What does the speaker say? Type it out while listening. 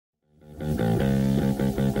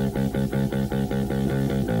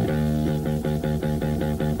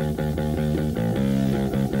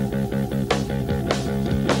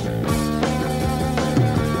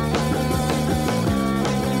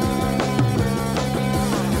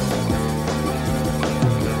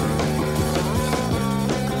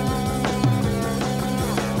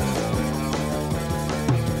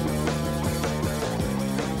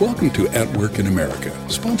Welcome to At Work in America,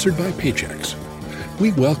 sponsored by Paychex.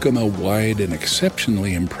 We welcome a wide and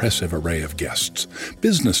exceptionally impressive array of guests: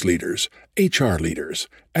 business leaders, HR leaders,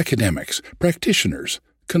 academics, practitioners,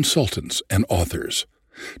 consultants, and authors,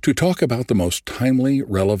 to talk about the most timely,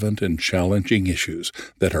 relevant, and challenging issues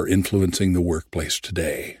that are influencing the workplace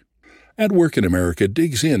today. At Work in America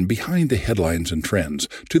digs in behind the headlines and trends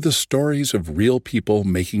to the stories of real people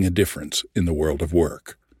making a difference in the world of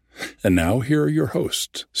work. And now here are your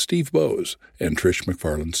hosts, Steve Bowes and Trish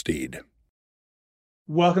McFarland Steed.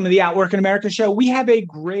 Welcome to the At Work in America show. We have a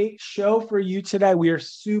great show for you today. We are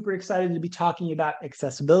super excited to be talking about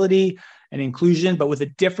accessibility and inclusion, but with a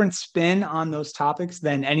different spin on those topics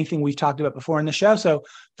than anything we've talked about before in the show. So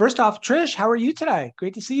first off, Trish, how are you today?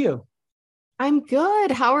 Great to see you. I'm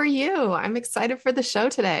good. How are you? I'm excited for the show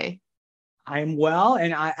today. I'm well,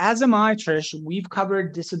 and as am I, Trish. We've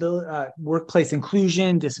covered disability, workplace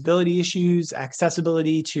inclusion, disability issues,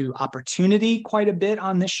 accessibility to opportunity quite a bit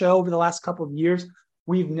on this show over the last couple of years.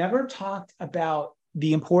 We've never talked about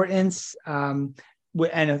the importance and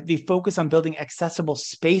the focus on building accessible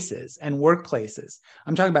spaces and workplaces.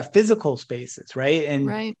 I'm talking about physical spaces, right?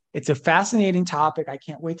 And It's a fascinating topic. I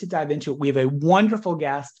can't wait to dive into it. We have a wonderful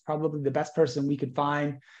guest, probably the best person we could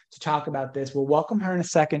find to talk about this. We'll welcome her in a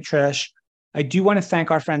second, Trish. I do want to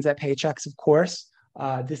thank our friends at Paychex, of course.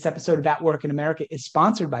 This episode of At Work in America is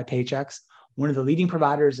sponsored by Paychex, one of the leading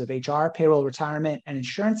providers of HR, payroll, retirement, and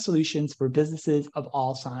insurance solutions for businesses of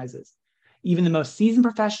all sizes. Even the most seasoned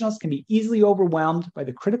professionals can be easily overwhelmed by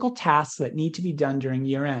the critical tasks that need to be done during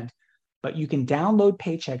year-end. But you can download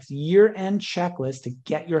Paychex year-end checklist to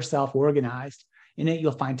get yourself organized. In it,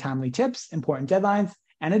 you'll find timely tips, important deadlines,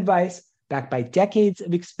 and advice backed by decades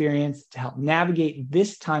of experience to help navigate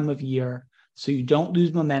this time of year so you don't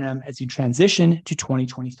lose momentum as you transition to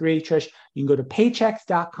 2023. Trish, you can go to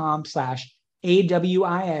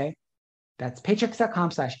paychex.com/AWIA. That's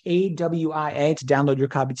paychex.com/AWIA to download your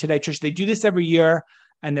copy today. Trish, they do this every year,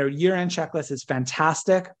 and their year-end checklist is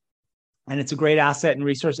fantastic. And it's a great asset and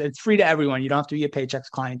resource. It's free to everyone. You don't have to be a Paychex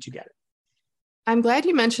client to get it. I'm glad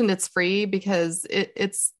you mentioned it's free because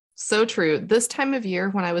it's so true. This time of year,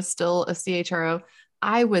 when I was still a CHRO,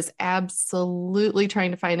 I was absolutely trying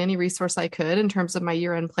to find any resource I could in terms of my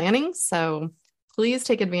year-end planning. So please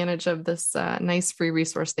take advantage of this nice free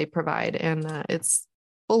resource they provide. And it's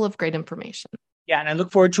full of great information. Yeah, and I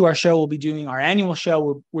look forward to our show. We'll be doing our annual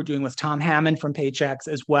show we're doing with Tom Hammond from Paychex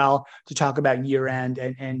as well to talk about year-end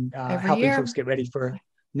and helping folks get ready for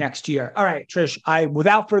next year. All right, Trish,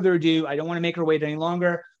 without further ado, I don't want to make her wait any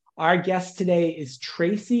longer. Our guest today is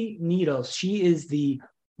Tracy Needles. She is the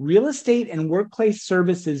Real Estate and Workplace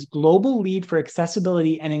Services Global Lead for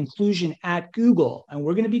Accessibility and Inclusion at Google. And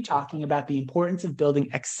we're going to be talking about the importance of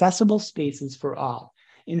building accessible spaces for all.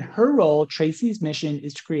 In her role, Tracy's mission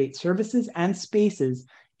is to create services and spaces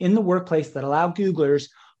in the workplace that allow Googlers,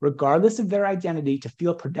 regardless of their identity, to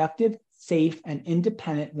feel productive, safe, and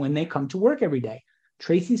independent when they come to work every day.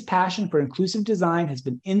 Tracy's passion for inclusive design has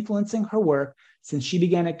been influencing her work since she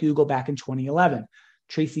began at Google back in 2011.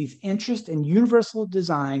 Tracy's interest in universal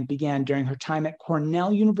design began during her time at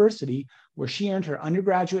Cornell University, where she earned her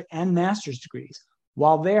undergraduate and master's degrees.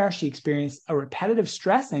 While there, she experienced a repetitive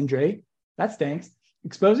stress injury, that stinks,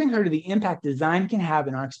 exposing her to the impact design can have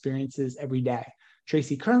in our experiences every day.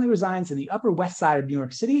 Tracy currently resides in the Upper West Side of New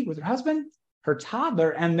York City with her husband, her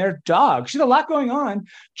toddler, and their dog. She's a lot going on.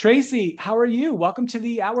 Tracy, how are you? Welcome to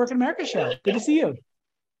the At Work in America show. Good to see you.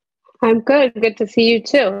 I'm good. Good to see you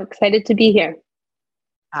too. Excited to be here.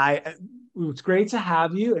 It's great to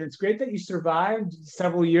have you, and it's great that you survived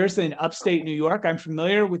several years in upstate New York. I'm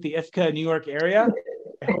familiar with the Ithaca, New York area.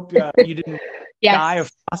 I hope you didn't die of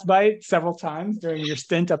frostbite several times during your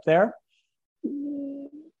stint up there.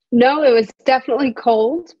 No, it was definitely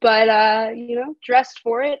cold, but dressed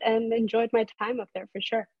for it and enjoyed my time up there for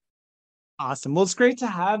sure. Awesome. Well, it's great to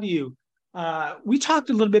have you. We talked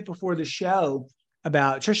a little bit before the show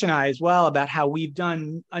about Trish and I as well, about how we've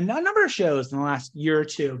done a number of shows in the last year or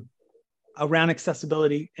two around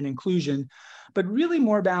accessibility and inclusion, but really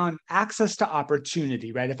more about access to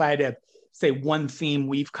opportunity, right? If I had to say one theme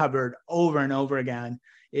we've covered over and over again,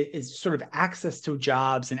 it is sort of access to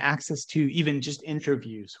jobs and access to even just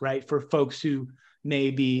interviews, right? For folks who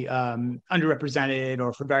may be underrepresented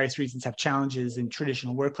or for various reasons have challenges in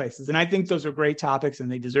traditional workplaces. And I think those are great topics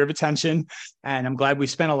and they deserve attention. And I'm glad we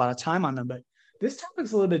spent a lot of time on them. But this topic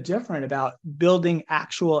is a little bit different about building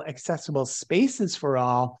actual accessible spaces for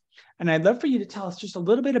all. And I'd love for you to tell us just a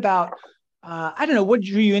little bit about, I don't know, what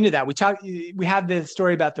drew you into that? We had the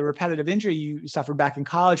story about the repetitive injury you suffered back in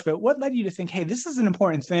college, but what led you to think, hey, this is an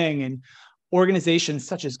important thing? And organizations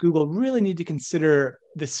such as Google really need to consider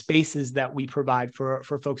the spaces that we provide for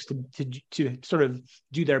folks to sort of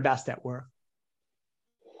do their best at work?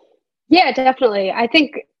 Yeah, definitely. I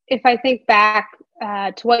think if I think back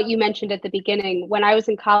to what you mentioned at the beginning, when I was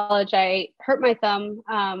in college, I hurt my thumb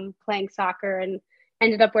playing soccer and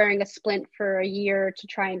ended up wearing a splint for a year to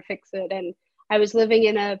try and fix it. And I was living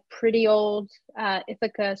in a pretty old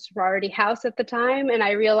Ithaca sorority house at the time. And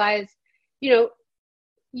I realized,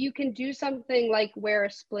 you can do something like wear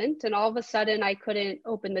a splint, and all of a sudden I couldn't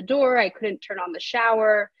open the door, I couldn't turn on the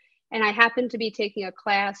shower. And I happened to be taking a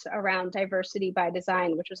class around diversity by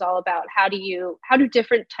design, which was all about how do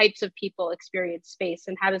different types of people experience space,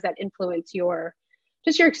 and how does that influence your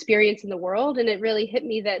experience in the world. And it really hit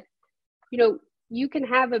me that, you can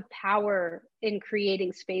have a power in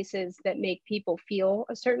creating spaces that make people feel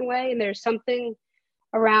a certain way. And there's something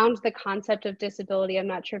around the concept of disability. I'm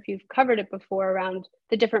not sure if you've covered it before, around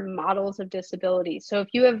the different models of disability. So if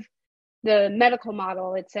you have the medical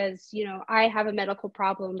model, it says, I have a medical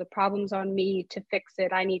problem. The problem's on me to fix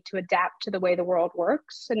it. I need to adapt to the way the world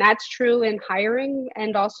works. And that's true in hiring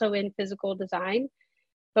and also in physical design.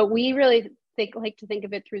 But we really like to think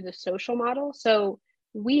of it through the social model. So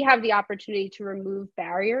we have the opportunity to remove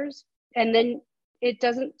barriers, and then it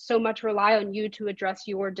doesn't so much rely on you to address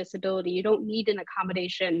your disability. You don't need an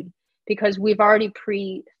accommodation because we've already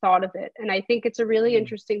pre-thought of it. And I think it's a really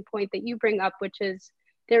interesting point that you bring up, which is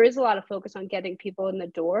there is a lot of focus on getting people in the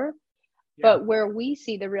door, but where we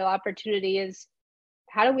see the real opportunity is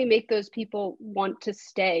how do we make those people want to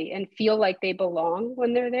stay and feel like they belong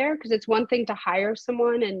when they're there? Because it's one thing to hire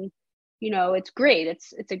someone and it's great.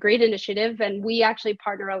 It's a great initiative. And we actually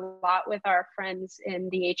partner a lot with our friends in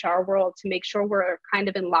the HR world to make sure we're kind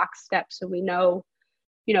of in lockstep. So we know,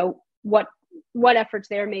 what efforts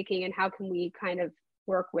they're making and how can we kind of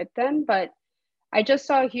work with them. But I just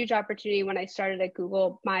saw a huge opportunity when I started at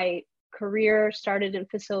Google. My career started in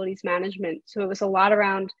facilities management. So it was a lot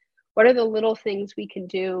around what are the little things we can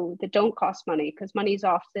do that don't cost money, because money is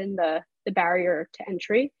often the barrier to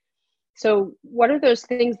entry. So what are those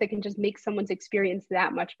things that can just make someone's experience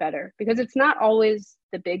that much better? Because it's not always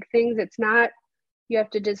the big things. It's not, you have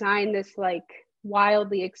to design this like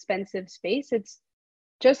wildly expensive space. It's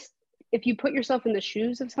just, if you put yourself in the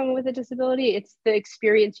shoes of someone with a disability, it's the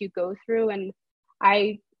experience you go through. And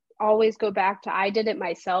I always go back to, I did it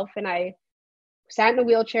myself, and I sat in a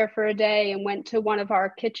wheelchair for a day and went to one of our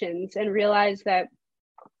kitchens and realized that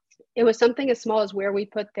it was something as small as where we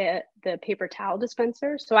put the paper towel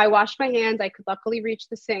dispenser. So I washed my hands. I could luckily reach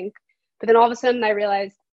the sink. But then all of a sudden I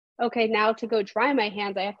realized, okay, now to go dry my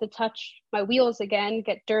hands, I have to touch my wheels again,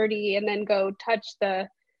 get dirty, and then go touch and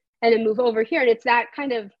then move over here. And it's that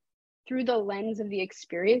kind of through the lens of the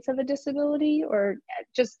experience of a disability or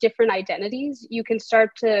just different identities, you can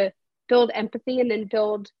start to build empathy and then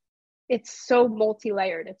it's so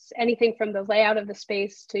multi-layered. It's anything from the layout of the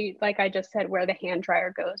space to, like I just said, where the hand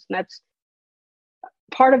dryer goes. And that's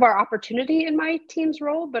part of our opportunity in my team's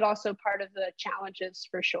role, but also part of the challenges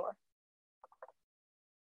for sure.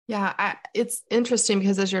 Yeah, it's interesting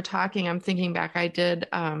because as you're talking, I'm thinking back, I did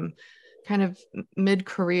kind of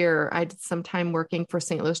mid-career, I did some time working for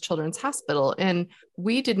St. Louis Children's Hospital, and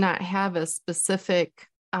we did not have a specific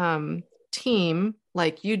team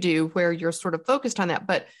like you do where you're sort of focused on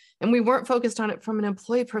that, and we weren't focused on it from an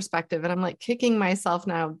employee perspective. And I'm like kicking myself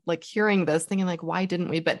now, like hearing this, thinking like, why didn't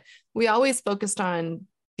we? But we always focused on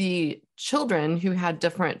the children who had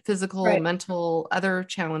different physical, right, mental, other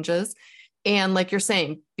challenges. And like you're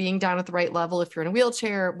saying, being down at the right level, if you're in a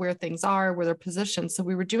wheelchair, where things are, where they're positioned. So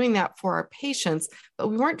we were doing that for our patients, but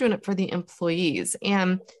we weren't doing it for the employees.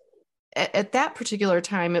 And at that particular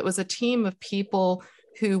time, it was a team of people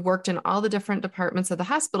who worked in all the different departments of the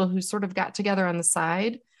hospital who sort of got together on the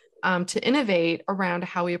side to innovate around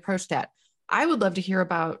how we approach that. I would love to hear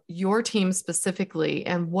about your team specifically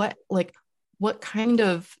and what kind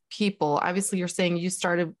of people. Obviously, you're saying you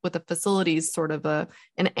started with a facilities sort of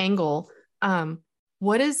an angle.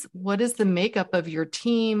 What is the makeup of your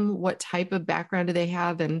team? What type of background do they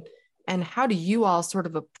have, and how do you all sort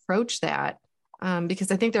of approach that?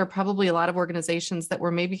 Because I think there are probably a lot of organizations that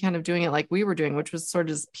were maybe kind of doing it like we were doing, which was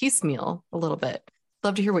sort of piecemeal a little bit.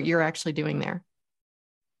 Love to hear what you're actually doing there.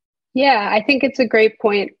 Yeah, I think it's a great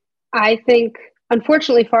point. I think,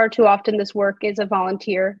 unfortunately, far too often this work is a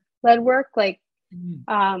volunteer-led work. Like,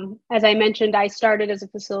 as I mentioned, I started as a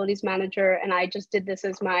facilities manager, and I just did this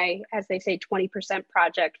as my, as they say, 20%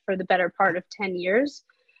 project for the better part of 10 years.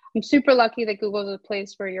 I'm super lucky that Google is a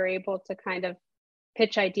place where you're able to kind of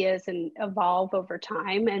pitch ideas and evolve over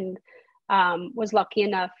time, and was lucky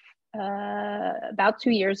enough about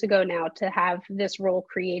 2 years ago now to have this role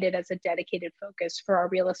created as a dedicated focus for our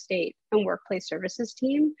real estate and workplace services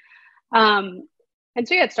team. And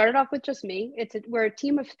so, yeah, it started off with just me. We're a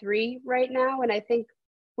team of 3 right now. And I think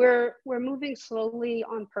we're moving slowly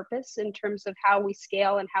on purpose in terms of how we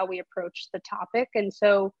scale and how we approach the topic. And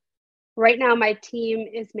so right now, my team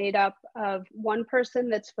is made up of one person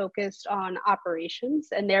that's focused on operations,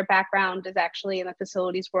 and their background is actually in the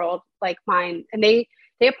facilities world like mine. And they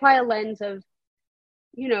apply a lens of,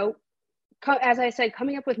 as I said,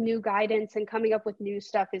 coming up with new guidance and coming up with new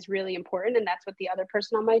stuff is really important. And that's what the other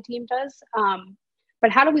person on my team does. But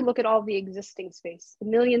how do we look at all the existing space, the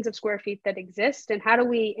millions of square feet that exist, and how do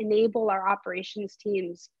we enable our operations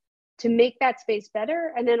teams to make that space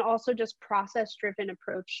better? And then also just process-driven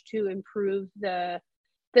approach to improve the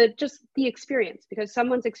experience, because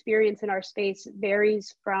someone's experience in our space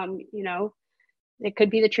varies from, it could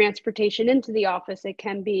be the transportation into the office. It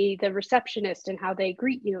can be the receptionist and how they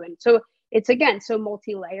greet you. And so it's, again, so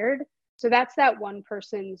multi-layered. So that's that one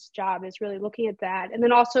person's job, is really looking at that. And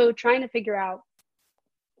then also trying to figure out,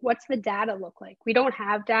 what's the data look like? We don't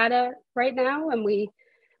have data right now, and we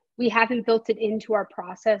haven't built it into our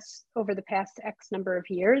process over the past X number of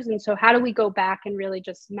years. And so how do we go back and really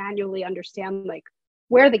just manually understand, like,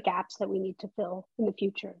 where are the gaps that we need to fill in the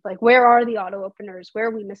future? Like, where are the auto openers? Where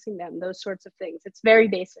are we missing them? Those sorts of things. It's very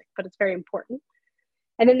basic, but it's very important.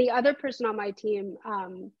 And then the other person on my team,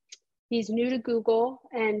 he's new to Google,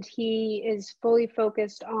 and he is fully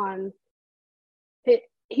focused on it.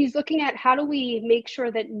 He's looking at, how do we make sure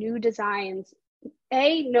that new designs,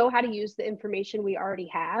 know how to use the information we already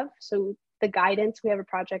have. So the guidance, we have a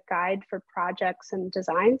project guide for projects and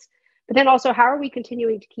designs, but then also, how are we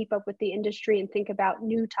continuing to keep up with the industry and think about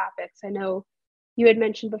new topics? I know you had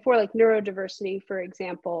mentioned before, like neurodiversity, for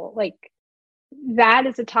example, like that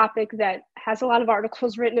is a topic that has a lot of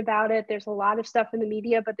articles written about it. There's a lot of stuff in the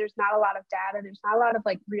media, but there's not a lot of data. There's not a lot of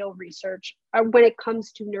like real research when it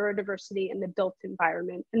comes to neurodiversity in the built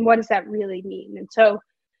environment. And what does that really mean? And so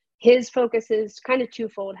his focus is kind of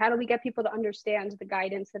twofold. How do we get people to understand the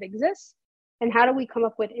guidance that exists? And how do we come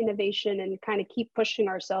up with innovation and kind of keep pushing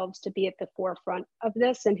ourselves to be at the forefront of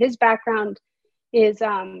this? And his background is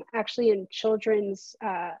actually in children's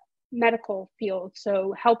medical field,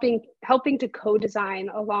 so helping to co-design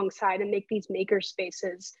alongside and make these maker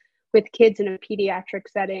spaces with kids in a pediatric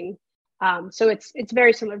setting. So it's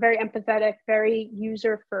very similar, very empathetic, very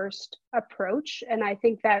user first approach, and I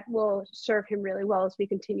think that will serve him really well as we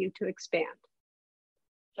continue to expand.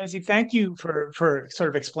 Jesse, thank you for sort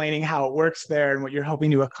of explaining how it works there and what you're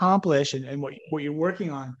hoping to accomplish and what you're working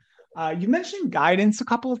on. You mentioned guidance a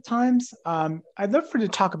couple of times. I'd love for you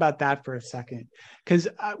to talk about that for a second, because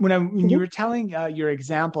when you were telling your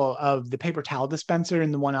example of the paper towel dispenser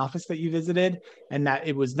in the one office that you visited, and that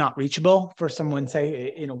it was not reachable for someone,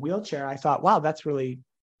 say, in a wheelchair, I thought, wow, that's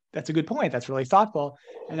a good point. That's really thoughtful.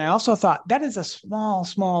 And I also thought that is a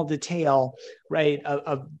small detail, right,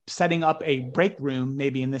 of setting up a break room.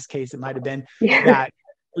 Maybe in this case, it might have been that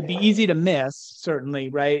would be easy to miss, certainly,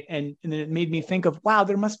 right? And then it made me think of, wow,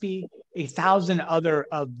 there must be 1,000 other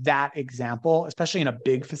of that example, especially in a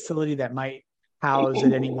big facility that might house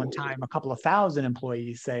at any one time a couple of thousand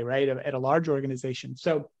employees, say, right, at a large organization.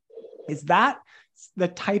 So is that the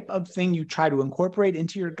type of thing you try to incorporate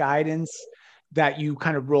into your guidance that you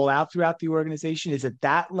kind of roll out throughout the organization? Is it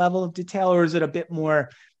that level of detail, or is it a bit more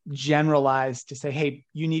generalized to say, hey,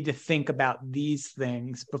 you need to think about these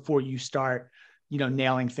things before you start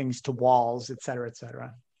nailing things to walls, et cetera, et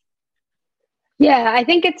cetera? Yeah, I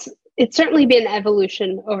think it's certainly been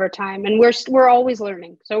evolution over time, and we're always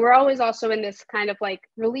learning. So we're always also in this kind of like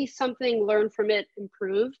release something, learn from it,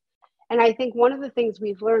 improve. And I think one of the things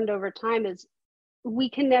we've learned over time is we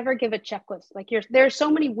can never give a checklist. Like there's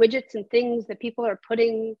so many widgets and things that people are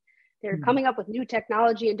they're coming up with new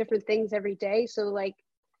technology and different things every day. So like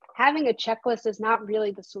having a checklist is not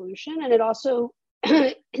really the solution. And it also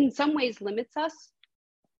in some ways limits us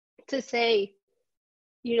to say,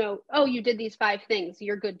 oh, you did these 5 things,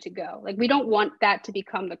 you're good to go. Like we don't want that to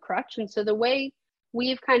become the crutch. And so the way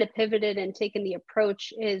we've kind of pivoted and taken the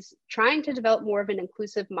approach is trying to develop more of an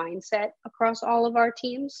inclusive mindset across all of our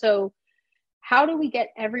teams. So how do we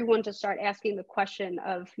get everyone to start asking the question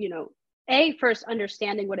of, first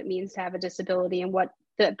understanding what it means to have a disability and what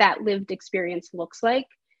that lived experience looks like,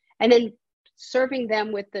 and then serving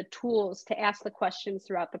them with the tools to ask the questions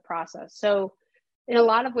throughout the process. So in a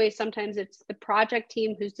lot of ways, sometimes it's the project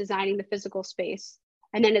team who's designing the physical space,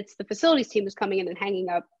 and then it's the facilities team who's coming in and hanging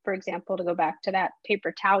up, for example, to go back to that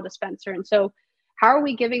paper towel dispenser. And so how are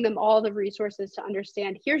we giving them all the resources to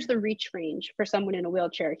understand, here's the reach range for someone in a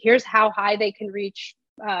wheelchair, here's how high they can reach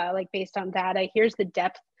like based on data. Here's the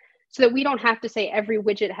depth, so that we don't have to say every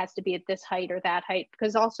widget has to be at this height or that height.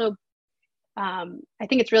 Because also, I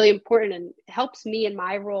think it's really important and helps me in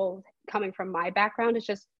my role coming from my background is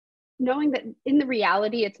just knowing that in the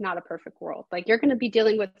reality, it's not a perfect world. Like you're going to be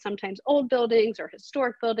dealing with sometimes old buildings or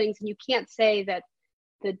historic buildings, and you can't say that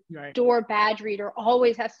the door badge reader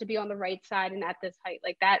always has to be on the right side and at this height.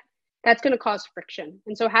 Like that's going to cause friction.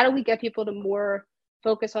 And so how do we get people to more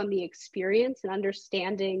focus on the experience and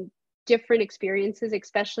understanding different experiences,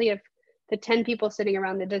 especially if the 10 people sitting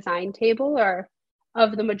around the design table are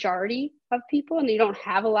of the majority of people and you don't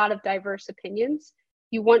have a lot of diverse opinions.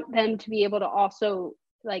 You want them to be able to also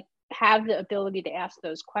like have the ability to ask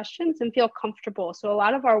those questions and feel comfortable. So a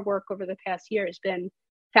lot of our work over the past year has been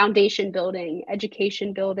foundation building,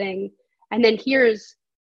 education building. And then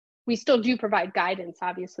we still do provide guidance,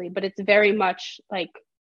 obviously, but it's very much like,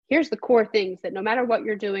 here's the core things that no matter what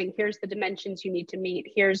you're doing, here's the dimensions you need to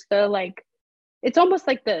meet. Here's the it's almost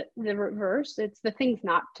like the reverse. It's the things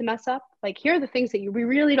not to mess up. Like, here are the things that we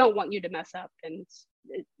really don't want you to mess up, and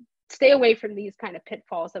stay away from these kind of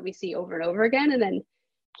pitfalls that we see over and over again. And then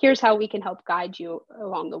here's how we can help guide you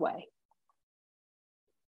along the way.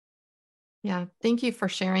 Yeah, thank you for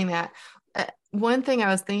sharing that. One thing I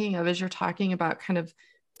was thinking of as you're talking about kind of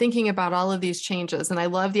thinking about all of these changes, and I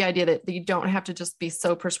love the idea that you don't have to just be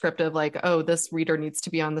so prescriptive, like, oh, this reader needs to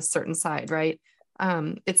be on this certain side, right?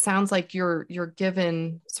 It sounds like you're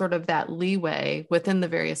given sort of that leeway within the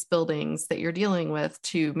various buildings that you're dealing with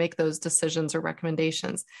to make those decisions or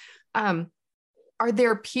recommendations. Are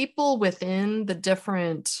there people within the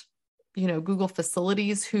different, Google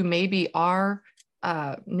facilities who maybe are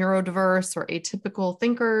neurodiverse or atypical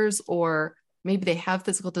thinkers, or maybe they have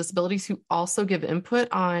physical disabilities who also give input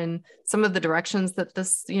on some of the directions that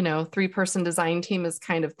this, 3-person design team is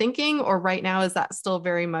kind of thinking? Or right now, is that still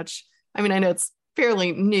very much, I mean, I know it's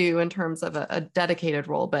fairly new in terms of a dedicated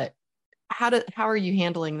role, but how are you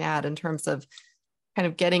handling that in terms of kind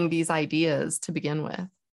of getting these ideas to begin with?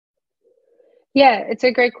 Yeah, it's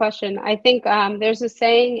a great question. I think there's a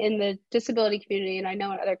saying in the disability community, and I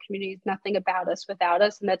know in other communities, nothing about us without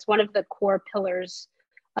us. And that's one of the core pillars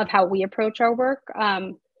of how we approach our work.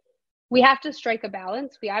 We have to strike a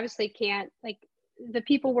balance. We obviously can't, like, the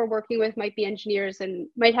people we're working with might be engineers and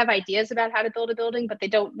might have ideas about how to build a building, but they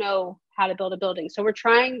don't know how to build a building. So we're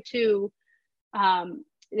trying to,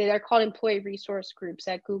 they're called employee resource groups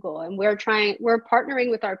at Google. And we're partnering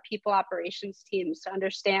with our people operations teams to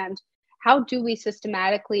understand how do we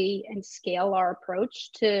systematically and scale our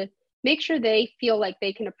approach to make sure they feel like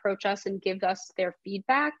they can approach us and give us their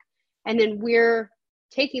feedback. And then we're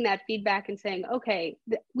taking that feedback and saying, okay,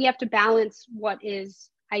 we have to balance what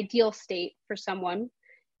is ideal state for someone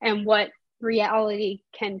and what reality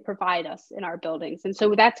can provide us in our buildings. And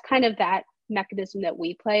so that's kind of that mechanism that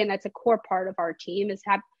we play. And that's a core part of our team, is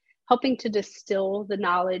helping to distill the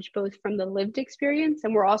knowledge both from the lived experience,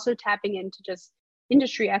 and we're also tapping into just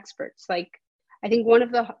industry experts. Like, I think one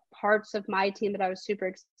of the parts of my team that I was super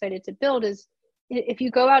excited to build is, if you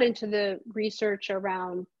go out into the research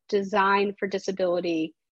around design for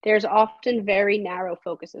disability, there's often very narrow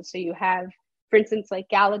focuses. So you have, for instance, like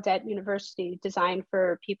Gallaudet University designed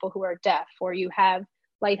for people who are deaf, or you have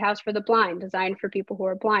Lighthouse for the Blind designed for people who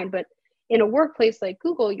are blind. But in a workplace like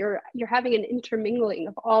Google, you're having an intermingling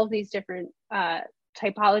of all these different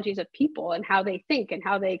typologies of people and how they think and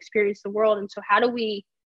how they experience the world. And so how do we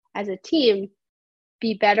as a team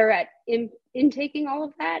be better at intaking all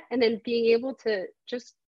of that, and then being able to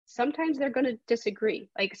just, sometimes they're going to disagree.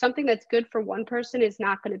 Like, something that's good for one person is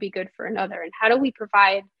not going to be good for another. And how do we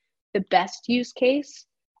provide the best use case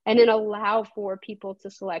and then allow for people to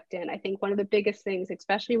select in? I think one of the biggest things,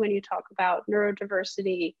 especially when you talk about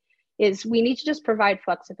neurodiversity, is we need to just provide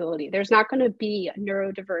flexibility. There's not going to be a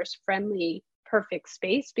neurodiverse friendly perfect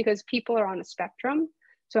space, because people are on a spectrum.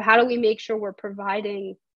 So how do we make sure we're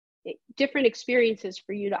providing different experiences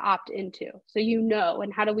for you to opt into, so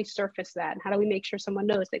and how do we surface that, and how do we make sure someone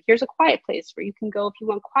knows that here's a quiet place where you can go if you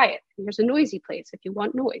want quiet, and here's a noisy place if you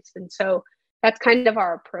want noise. And so that's kind of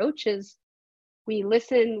our approach, is we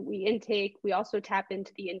listen, we intake, we also tap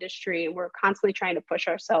into the industry, and we're constantly trying to push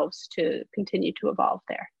ourselves to continue to evolve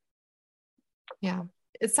there. Yeah.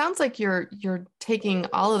 It sounds like you're taking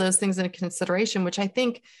all of those things into consideration, which I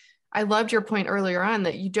think, I loved your point earlier on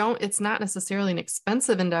that it's not necessarily an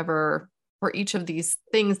expensive endeavor for each of these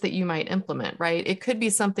things that you might implement, right? It could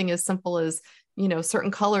be something as simple as,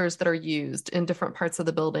 certain colors that are used in different parts of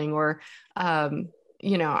the building, or, again,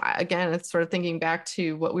 it's sort of thinking back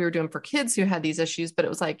to what we were doing for kids who had these issues, but it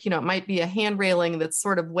was like, it might be a hand railing that's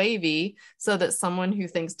sort of wavy, so that someone who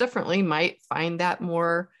thinks differently might find that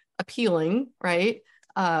more appealing, right?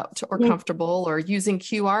 or comfortable, or using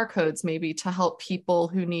QR codes maybe to help people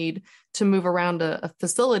who need to move around a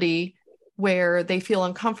facility where they feel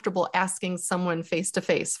uncomfortable asking someone face to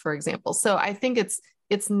face, for example. So I think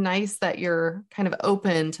it's nice that you're kind of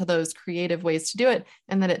open to those creative ways to do it,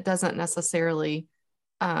 and that it doesn't necessarily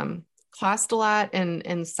cost a lot.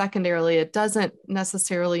 And secondarily, it doesn't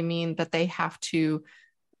necessarily mean that they have to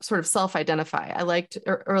sort of self-identify. I liked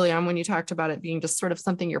early on when you talked about it being just sort of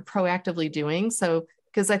something you're proactively doing. So,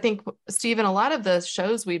 because I think, Steve, in a lot of the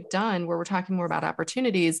shows we've done where we're talking more about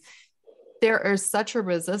opportunities, there is such a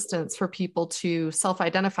resistance for people to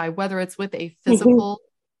self-identify, whether it's with a physical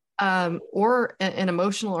or an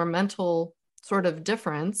emotional or mental sort of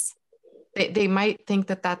difference. They might think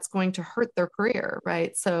that that's going to hurt their career,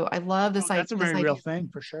 right? So I love this idea. That's a very real thing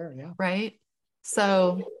for sure. Yeah. Right.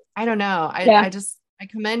 So I don't know. I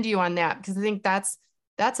commend you on that, because I think that's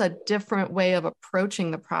a different way of approaching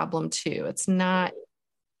the problem too. It's not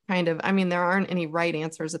kind of, I mean, there aren't any right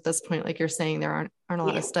answers at this point. Like you're saying, there aren't a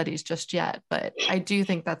lot of studies just yet, but I do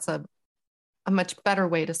think that's a much better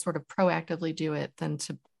way to sort of proactively do it than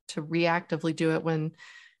to reactively do it when,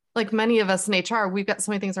 like many of us in HR, we've got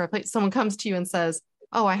so many things on our plate. Someone comes to you and says,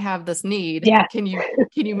 "Oh, I have this need. Yeah. Can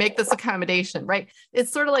you make this accommodation?" Right.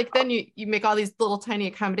 It's sort of like, then you make all these little tiny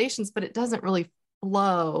accommodations, but it doesn't really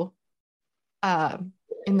flow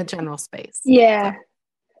in the general space. Yeah. So.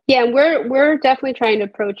 Yeah. And we're definitely trying to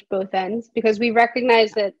approach both ends, because we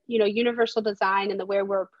recognize that, universal design and the way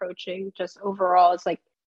we're approaching just overall is like,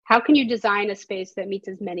 how can you design a space that meets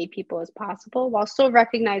as many people as possible while still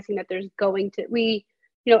recognizing that there's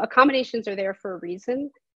accommodations are there for a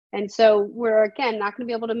reason. And so we're, again, not going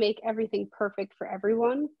to be able to make everything perfect for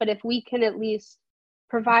everyone, but if we can at least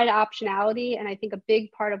provide optionality. And I think a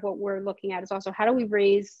big part of what we're looking at is also, how do we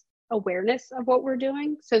raise awareness of what we're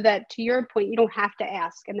doing, so that, to your point, you don't have to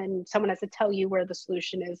ask and then someone has to tell you where the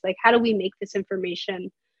solution is. Like, how do we make this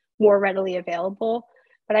information more readily available?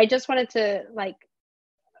 But I just wanted to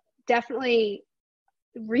definitely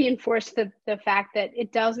reinforce the fact that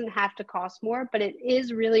it doesn't have to cost more, but it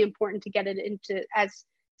is really important to get it into, as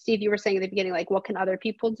Steve, you were saying at the beginning, like, what can other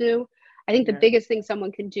people do? I think the biggest thing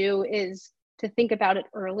someone can do is to think about it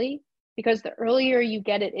early, because the earlier you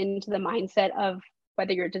get it into the mindset of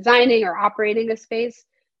whether you're designing or operating a space,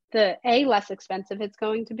 the A, less expensive it's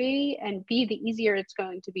going to be, and B, the easier it's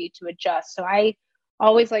going to be to adjust. So I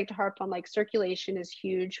always like to harp on, like, circulation is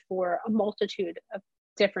huge for a multitude of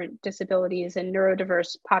different disabilities and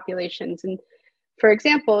neurodiverse populations. And for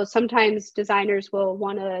example, sometimes designers will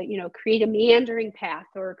want to, create a meandering path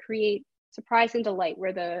or create surprise and delight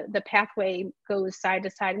where the pathway goes side to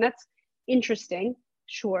side. And that's interesting,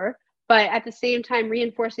 sure. But at the same time,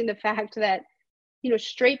 reinforcing the fact that,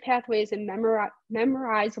 straight pathways and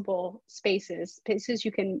memorizable spaces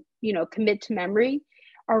you can, commit to memory,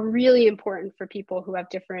 are really important for people who have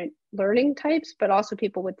different learning types, but also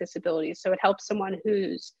people with disabilities. So it helps someone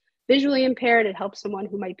who's visually impaired. It helps someone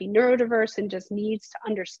who might be neurodiverse and just needs to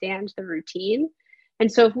understand the routine. And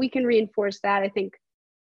so if we can reinforce that, I think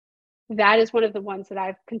that is one of the ones that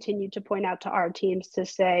I've continued to point out to our teams, to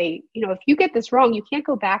say, if you get this wrong, you can't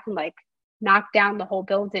go back and knock down the whole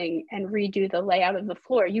building and redo the layout of the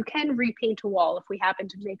floor. You can repaint a wall if we happen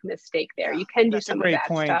to make a mistake there. You can do some of that stuff. That's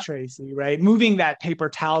a great point, Tracy, right? Moving that paper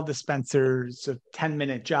towel dispenser is a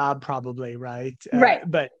 10-minute job probably, right? Right.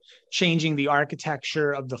 But changing the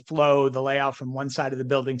architecture of the flow, the layout from one side of the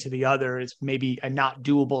building to the other is maybe a not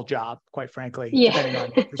doable job, quite frankly, depending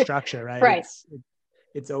on the structure, right? Right.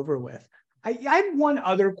 It's over with. I had one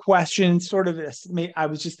other question, sort of, I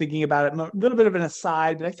was just thinking about it, a little bit of an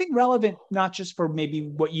aside, but I think relevant, not just for maybe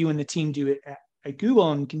what you and the team do at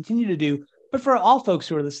Google and continue to do, but for all folks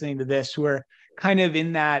who are listening to this, who are kind of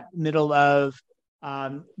in that middle of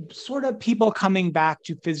sort of people coming back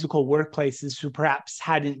to physical workplaces who perhaps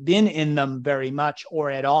hadn't been in them very much or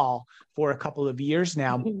at all for a couple of years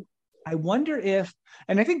now. Mm-hmm. I wonder if,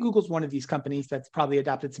 and I think Google's one of these companies that's probably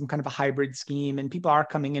adopted some kind of a hybrid scheme, and people are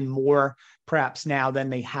coming in more perhaps now than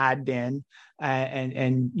they had been.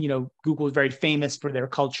 And Google is very famous for their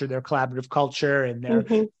culture, their collaborative culture, and their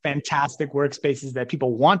fantastic workspaces that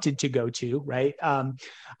people wanted to go to, right?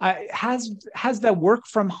 Has the work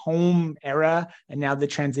from home era and now the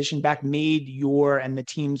transition back made your and the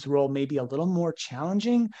team's role maybe a little more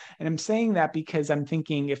challenging? And I'm saying that because I'm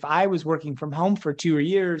thinking, if I was working from home for 2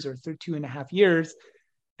 years or 2.5 years,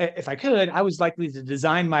 if I could, I was likely to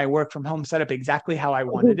design my work from home setup exactly how I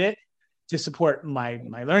wanted it, to support my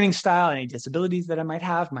learning style, any disabilities that I might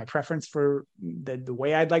have, my preference for the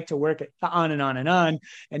way I'd like to work, on and on and on.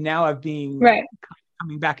 And now I've been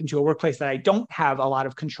coming back into a workplace that I don't have a lot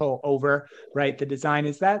of control over, right? The design,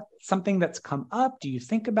 is that something that's come up? Do you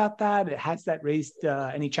think about that? Has that raised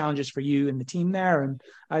any challenges for you and the team there? And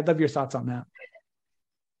I'd love your thoughts on that.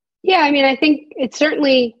 Yeah, I mean, I think it's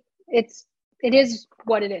certainly, it is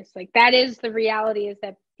what it is. Like, that is the reality, is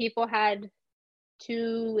that people had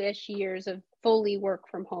 2-ish years of fully work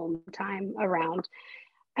from home time around.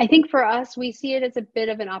 I think for us, we see it as a bit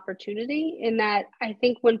of an opportunity, in that I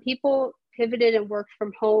think when people pivoted and worked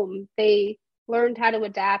from home, they learned how to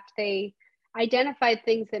adapt. They identified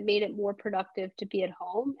things that made it more productive to be at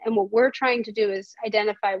home. And what we're trying to do is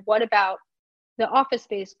identify, what about the office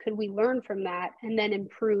space could we learn from that and then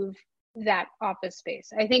improve that office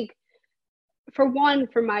space? I think for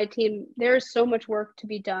my team, there's so much work to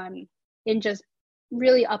be done in just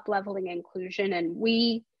really up-leveling inclusion. And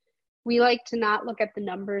we like to not look at the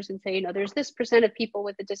numbers and say, there's this % of people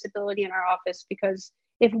with a disability in our office, because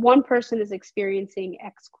if one person is experiencing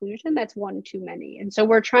exclusion, that's one too many. And so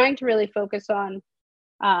we're trying to really focus on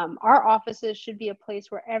our offices should be a place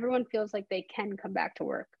where everyone feels like they can come back to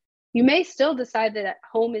work. You may still decide that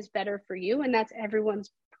home is better for you, and that's everyone's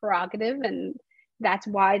prerogative. And that's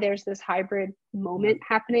why there's this hybrid moment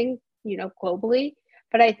happening, globally.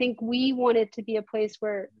 But I think we want it to be a place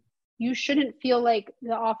where you shouldn't feel like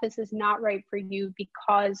the office is not right for you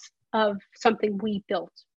because of something we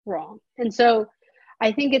built wrong. And so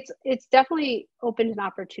I think it's definitely opened an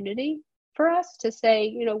opportunity for us to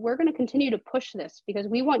say, we're going to continue to push this, because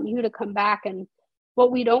we want you to come back. And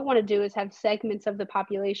what we don't want to do is have segments of the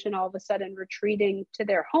population all of a sudden retreating to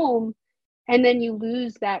their home, and then you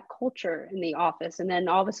lose that culture in the office, and then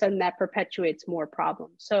all of a sudden that perpetuates more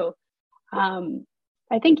problems. So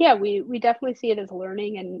I think, we definitely see it as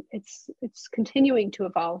learning, and it's continuing to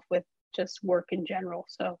evolve with just work in general.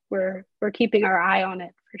 So we're keeping our eye on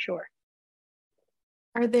it for sure.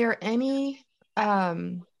 Are there any,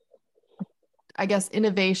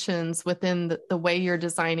 innovations within the way you're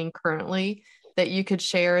designing currently that you could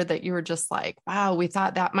share, that you were just like, wow, we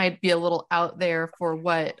thought that might be a little out there for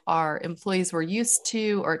what our employees were used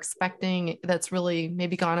to or expecting, that's really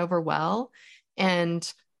maybe gone over well?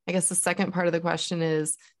 And I guess the second part of the question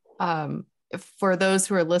is, for those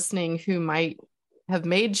who are listening who might have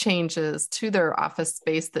made changes to their office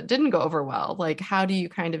space that didn't go over well, like, how do you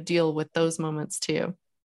kind of deal with those moments too?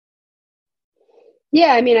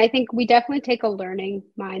 Yeah, I mean, I think we definitely take a learning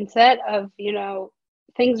mindset of,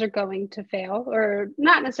 things are going to fail, or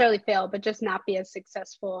not necessarily fail, but just not be as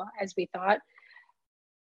successful as we thought.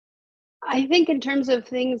 I think in terms of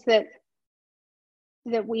things that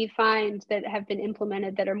we find that have been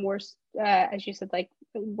implemented that are more, as you said, like,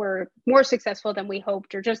 were more successful than we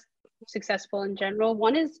hoped, or just successful in general.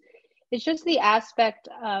 One is, it's just the aspect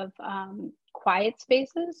of quiet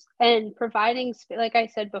spaces, and providing, like I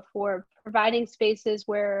said before, providing spaces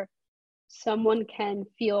where someone can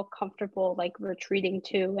feel comfortable, like, retreating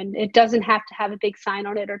to, and it doesn't have to have a big sign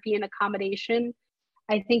on it or be an accommodation.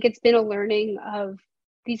 I think it's been a learning of,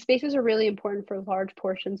 these spaces are really important for large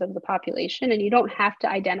portions of the population, and you don't have to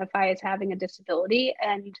identify as having a disability.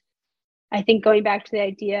 And I think going back to the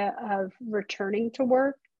idea of returning to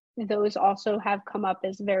work, those also have come up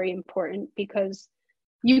as very important, because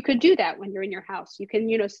you could do that when you're in your house. You can,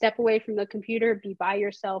 step away from the computer, be by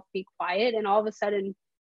yourself, be quiet, and all of a sudden,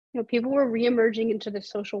 people were reemerging into the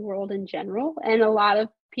social world in general, and a lot of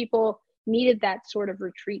people needed that sort of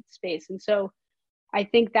retreat space. And so I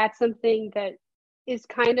think that's something that is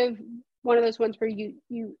kind of one of those ones where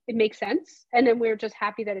it makes sense. And then we're just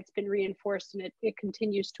happy that it's been reinforced, and it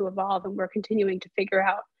continues to evolve, and we're continuing to figure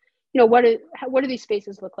out, what do these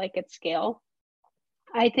spaces look like at scale?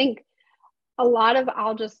 I think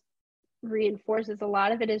I'll just reinforce, is a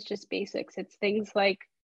lot of it is just basics. It's things like,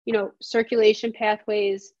 circulation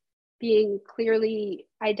pathways being clearly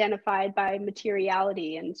identified by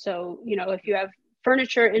materiality. And so, if you have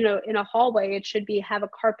furniture in a hallway, it should have a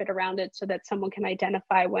carpet around it so that someone can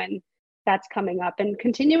identify when that's coming up, and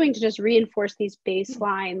continuing to just reinforce these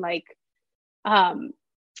baseline, like,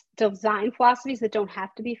 design philosophies that don't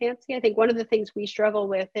have to be fancy. I think one of the things we struggle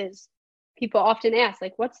with is, people often ask,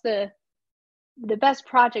 like, what's the best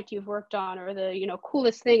project you've worked on, or the,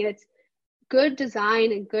 coolest thing? And it's good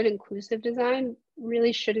design, and good inclusive design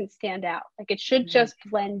really shouldn't stand out. Like, it should just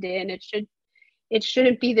blend in. It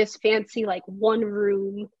shouldn't be this fancy, like, one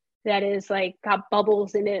room that is, like, got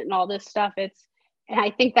bubbles in it and all this stuff. And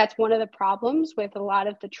I think that's one of the problems with a lot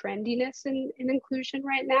of the trendiness in inclusion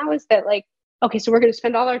right now, is that, like, okay, so we're going to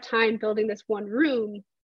spend all our time building this one room,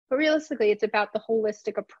 but realistically, it's about the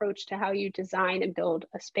holistic approach to how you design and build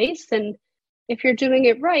a space. And if you're doing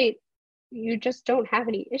it right, you just don't have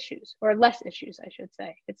any issues, or less issues, I should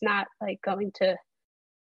say. It's not like going to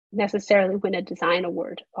necessarily win a design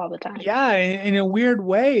award all the time. Yeah, in a weird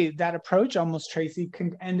way, that approach almost, Tracy,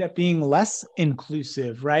 can end up being less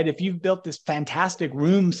inclusive, right? If you've built this fantastic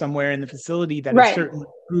room somewhere in the facility that a certain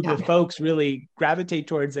group of folks really gravitate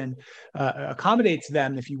towards and accommodates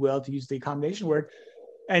them, if you will, to use the accommodation word,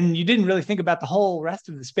 and you didn't really think about the whole rest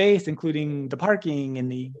of the space, including the parking and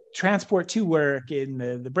the transport to work and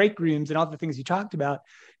the break rooms and all the things you talked about,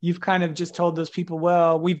 you've kind of just told those people,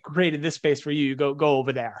 well, we've created this space for you. Go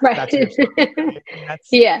over there. Right. That's your space. Right?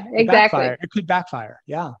 Yeah, exactly. It could backfire.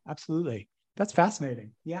 Yeah, absolutely. That's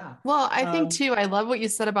fascinating. Yeah. Well, I think too, I love what you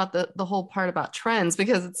said about the whole part about trends,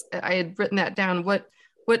 because I had written that down. What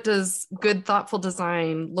does good, thoughtful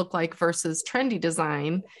design look like versus trendy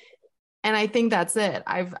design? And I think that's it.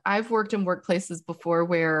 I've worked in workplaces before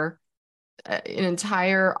where an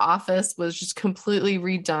entire office was just completely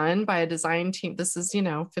redone by a design team. This is,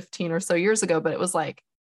 15 or so years ago, but it was like,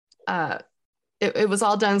 it was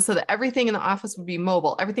all done so that everything in the office would be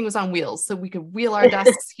mobile. Everything was on wheels. So we could wheel our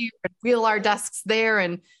desks here and wheel our desks there.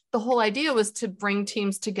 And the whole idea was to bring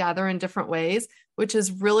teams together in different ways, which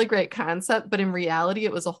is really great concept. But in reality,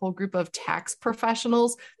 it was a whole group of tax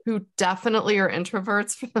professionals who definitely are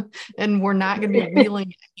introverts and we're not going to be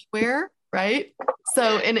wheeling anywhere. Right.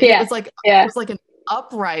 So, and it was like, it was like an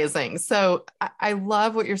uprising. So I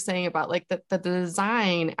love what you're saying about like that the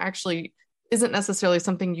design actually isn't necessarily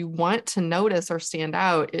something you want to notice or stand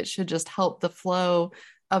out. It should just help the flow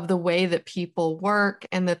of the way that people work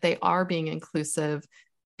and that they are being inclusive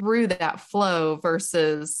through that flow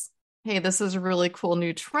versus, hey, this is a really cool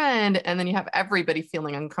new trend. And then you have everybody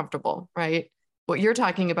feeling uncomfortable, right? What you're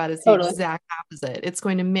talking about is the exact opposite. It's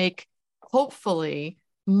going to make, hopefully,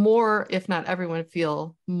 more, if not everyone,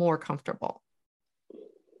 feel more comfortable.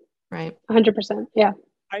 Right. 100%. Yeah.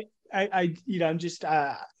 I'm just,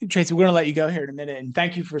 Tracy, we're going to let you go here in a minute. And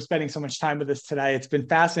thank you for spending so much time with us today. It's been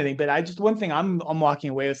fascinating. But one thing I'm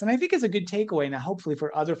walking away with, and I think is a good takeaway now, hopefully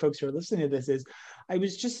for other folks who are listening to this, is I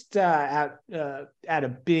was just at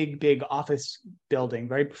a big office building,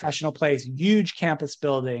 very professional place, huge campus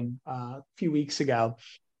building a few weeks ago.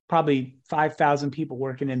 Probably 5,000 people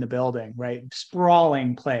working in the building, right?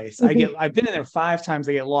 Sprawling place. Mm-hmm. I've been in there 5 times.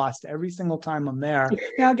 I get lost every single time I'm there.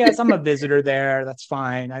 Now, I guess I'm a visitor there. That's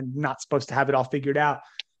fine. I'm not supposed to have it all figured out.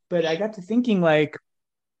 But I got to thinking like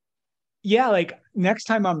next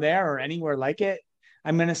time I'm there or anywhere like it,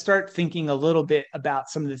 I'm going to start thinking a little bit about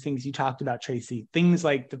some of the things you talked about, Tracy. Things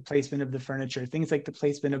like the placement of the furniture, things like the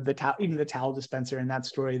placement of the towel, even the towel dispenser in that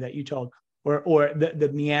story that you told. Or the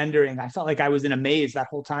meandering. I felt like I was in a maze that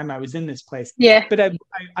whole time I was in this place. Yeah. But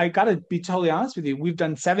I got to be totally honest with you. We've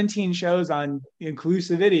done 17 shows on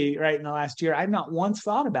inclusivity, right, in the last year. I've not once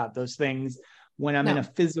thought about those things when I'm in a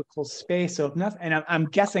physical space. So if nothing, and I'm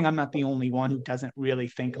guessing I'm not the only one who doesn't really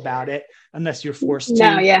think about it unless you're forced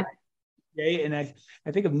to. No, yeah. Okay? And I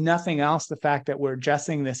think if nothing else, the fact that we're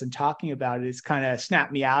addressing this and talking about it is kind of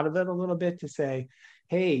snapped me out of it a little bit to say,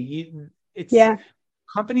 hey,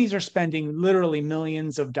 companies are spending literally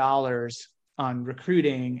millions of dollars on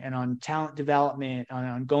recruiting and on talent development,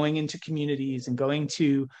 on going into communities and going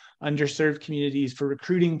to underserved communities for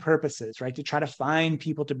recruiting purposes, right? To try to find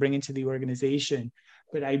people to bring into the organization.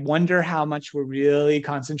 But I wonder how much we're really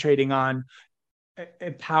concentrating on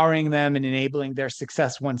empowering them and enabling their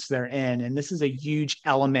success once they're in. And this is a huge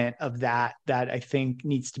element of that I think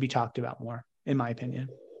needs to be talked about more, in my opinion.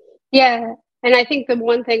 Yeah. And I think the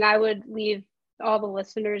one thing I would leave all the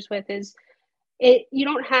listeners with is you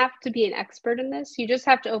don't have to be an expert in this. You just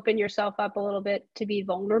have to open yourself up a little bit to be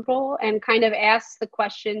vulnerable and kind of ask the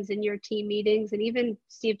questions in your team meetings. And even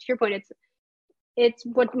Steve, to your point, it's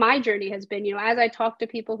what my journey has been. As I talk to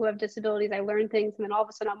people who have disabilities, I learn things, and then all of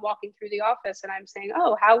a sudden I'm walking through the office and I'm saying,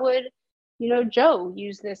 oh, how would Joe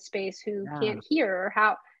use this space who can't hear,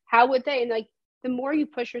 or how would they? And like, the more you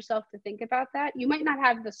push yourself to think about that, you might not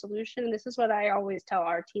have the solution. And this is what I always tell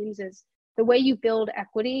our teams is, the way you build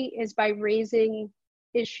equity is by raising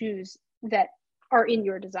issues that are in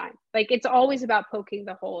your design. Like, it's always about poking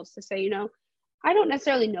the holes to say, I don't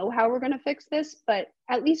necessarily know how we're going to fix this, but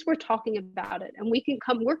at least we're talking about it, and we can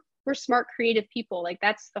we're smart, creative people. Like,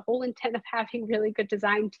 that's the whole intent of having really good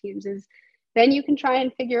design teams, is then you can try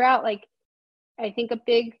and figure out, like, I think a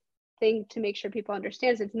big thing to make sure people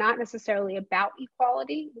understand is it's not necessarily about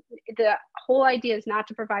equality. The whole idea is not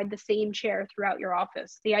to provide the same chair throughout your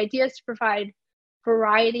office. The idea is to provide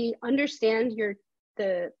variety, understand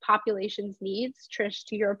the population's needs. Trish,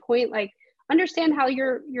 to your point, like, understand how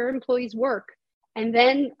your employees work, and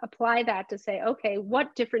then apply that to say, okay,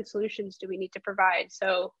 what different solutions do we need to provide?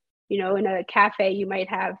 So, in a cafe, you might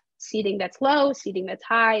have seating that's low, seating that's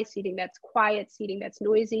high, seating that's quiet, seating that's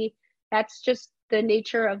noisy. That's just the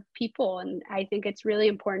nature of people. And I think it's really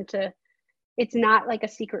important it's not like a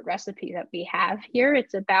secret recipe that we have here.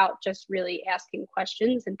 It's about just really asking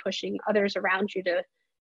questions and pushing others around you to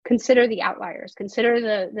consider the outliers, consider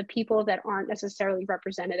the people that aren't necessarily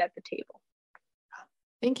represented at the table.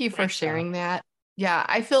 Thank you for sharing that. Yeah,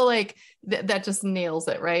 I feel like that just nails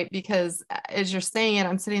it, right? Because as you're saying it,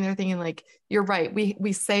 I'm sitting there thinking like, you're right.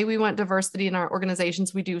 We say we want diversity in our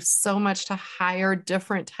organizations. We do so much to hire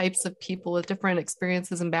different types of people with different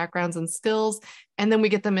experiences and backgrounds and skills. And then we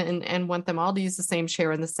get them in and want them all to use the same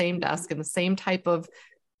chair and the same desk and the same type of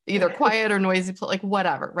either quiet or noisy, like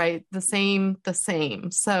whatever, right? The same.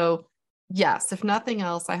 So yes, if nothing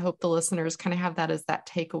else, I hope the listeners kind of have that as that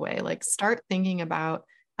takeaway, like start thinking about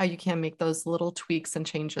how you can make those little tweaks and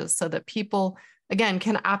changes so that people, again,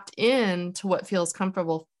 can opt in to what feels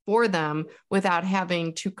comfortable for them without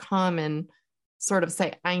having to come and sort of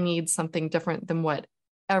say, I need something different than what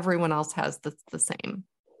everyone else has that's the same.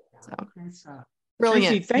 So brilliant.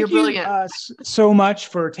 Tracy, thank You're brilliant. you so much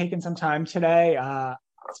for taking some time today.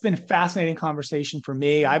 It's been a fascinating conversation for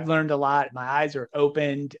me. I've learned a lot. My eyes are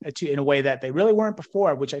opened in a way that they really weren't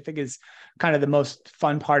before, which I think is kind of the most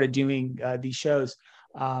fun part of doing these shows.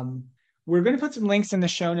 We're going to put some links in the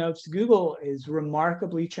show notes. Google is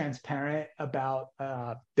remarkably transparent about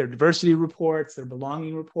their diversity reports, their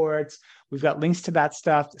belonging reports. We've got links to that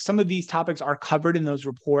stuff. Some of these topics are covered in those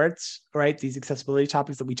reports, right? These accessibility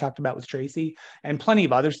topics that we talked about with Tracy, and plenty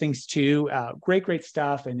of other things too. Great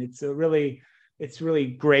stuff. And it's really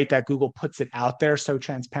great that Google puts it out there so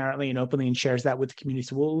transparently and openly and shares that with the community.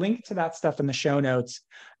 So we'll link to that stuff in the show notes.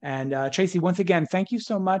 And Tracy, once again, thank you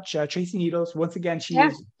so much. Tracy Needles, once again, she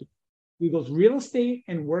is Google's Real Estate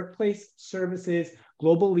and Workplace Services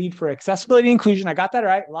Global Lead for Accessibility and Inclusion. I got that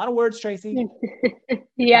right. A lot of words, Tracy.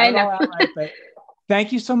 Yeah, I know. Right, but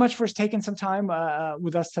thank you so much for taking some time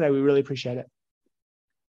with us today. We really appreciate it.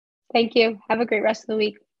 Thank you. Have a great rest of the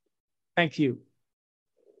week. Thank you.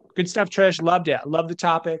 Good stuff, Trish. Loved it. Love the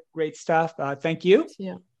topic. Great stuff. Thank you.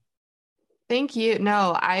 Yeah. Thank you.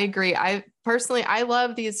 No, I agree. I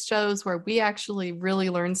love these shows where we actually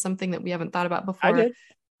really learn something that we haven't thought about before. I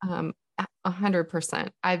did. 100%.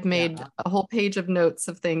 I've made a whole page of notes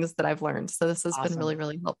of things that I've learned. So this has been really,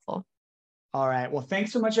 really helpful. All right. Well,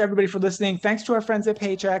 thanks so much, everybody, for listening. Thanks to our friends at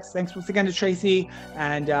Paychex. Thanks once again to Tracy.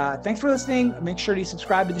 And thanks for listening. Make sure to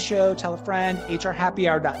subscribe to the show. Tell a friend.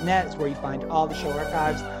 hrhappyhour.net is where you find all the show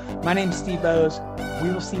archives. My name is Steve Bose.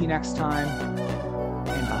 We will see you next time.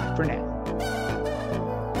 And bye for now.